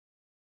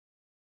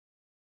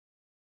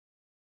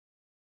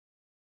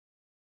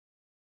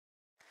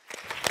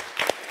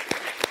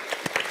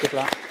Good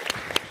luck.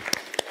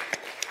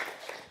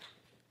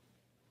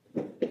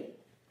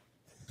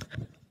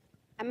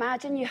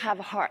 Imagine you have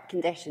a heart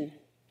condition.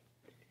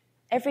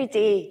 Every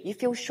day you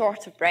feel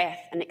short of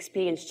breath and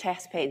experience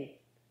chest pain.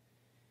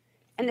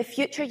 In the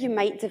future, you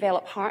might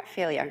develop heart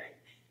failure.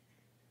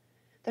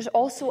 There's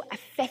also a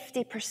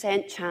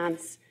 50%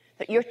 chance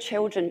that your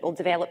children will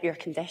develop your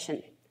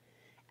condition,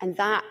 and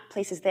that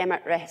places them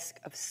at risk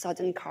of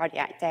sudden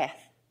cardiac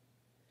death.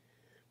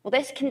 Well,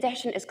 this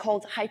condition is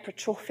called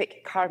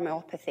hypertrophic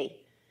cardiomyopathy,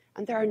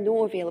 and there are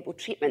no available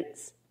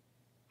treatments.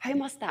 How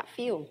must that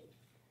feel?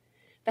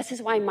 This is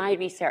why my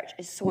research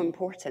is so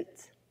important.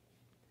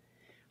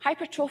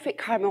 Hypertrophic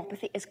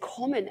cardiomyopathy is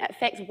common. It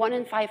affects 1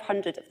 in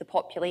 500 of the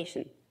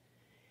population.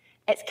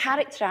 It's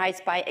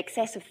characterized by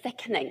excessive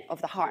thickening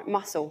of the heart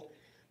muscle,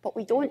 but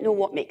we don't know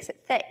what makes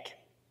it thick.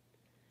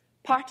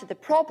 Part of the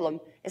problem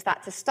is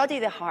that to study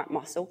the heart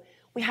muscle,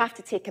 we have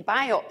to take a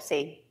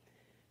biopsy,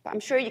 but I'm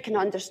sure you can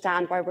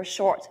understand why we're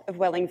short of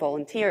willing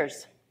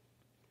volunteers.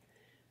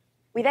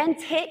 We then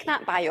take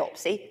that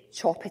biopsy,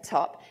 chop it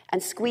up,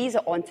 and squeeze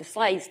it onto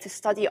slides to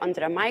study it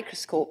under a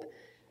microscope,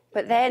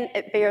 but then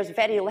it bears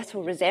very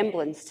little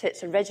resemblance to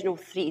its original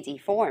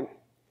 3D form.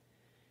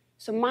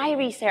 So my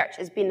research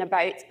has been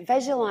about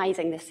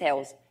visualizing the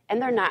cells in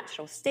their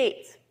natural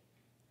state.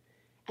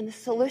 And the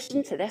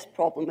solution to this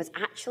problem was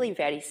actually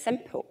very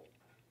simple.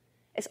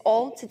 It's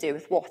all to do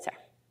with water.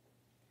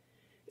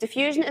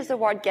 Diffusion is the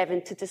word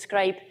given to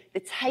describe the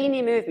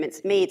tiny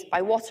movements made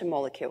by water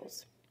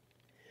molecules.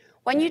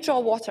 When you draw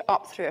water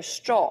up through a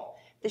straw,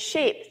 the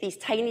shape these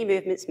tiny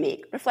movements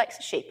make reflects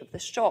the shape of the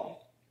straw.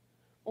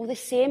 Well, the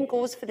same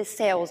goes for the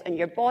cells in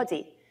your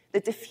body.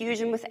 The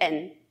diffusion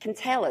within can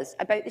tell us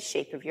about the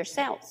shape of your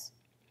cells.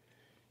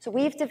 So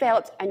we've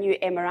developed a new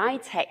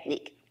MRI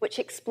technique which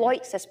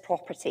exploits this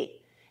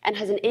property and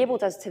has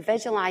enabled us to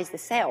visualize the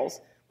cells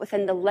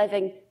within the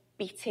living,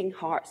 beating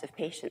hearts of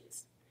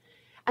patients.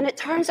 And it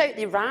turns out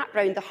they wrap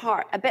round the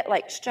heart a bit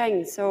like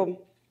strings,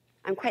 so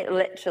I'm quite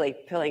literally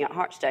pulling at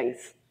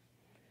heartstrings.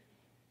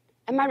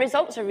 And my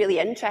results are really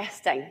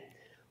interesting.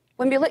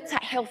 When we looked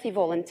at healthy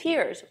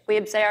volunteers, we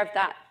observed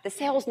that the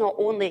cells not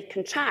only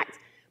contract,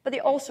 but they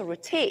also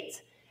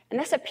rotate, and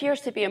this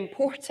appears to be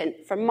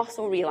important for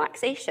muscle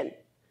relaxation.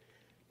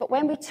 But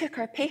when we took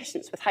our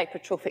patients with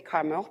hypertrophic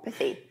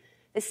cardiomyopathy,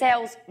 the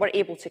cells were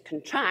able to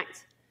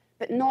contract,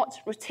 but not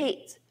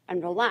rotate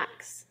and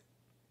relax.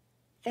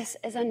 This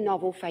is a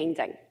novel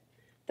finding.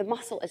 The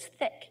muscle is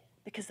thick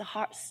because the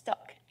heart's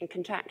stuck in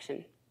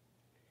contraction.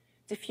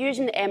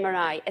 Diffusion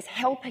MRI is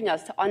helping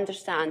us to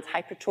understand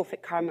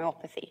hypertrophic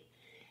cardiomyopathy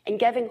and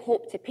giving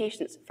hope to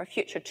patients for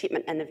future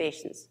treatment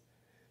innovations,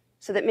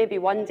 so that maybe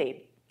one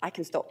day I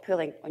can stop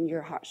pulling on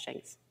your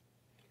heartstrings.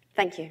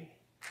 Thank you.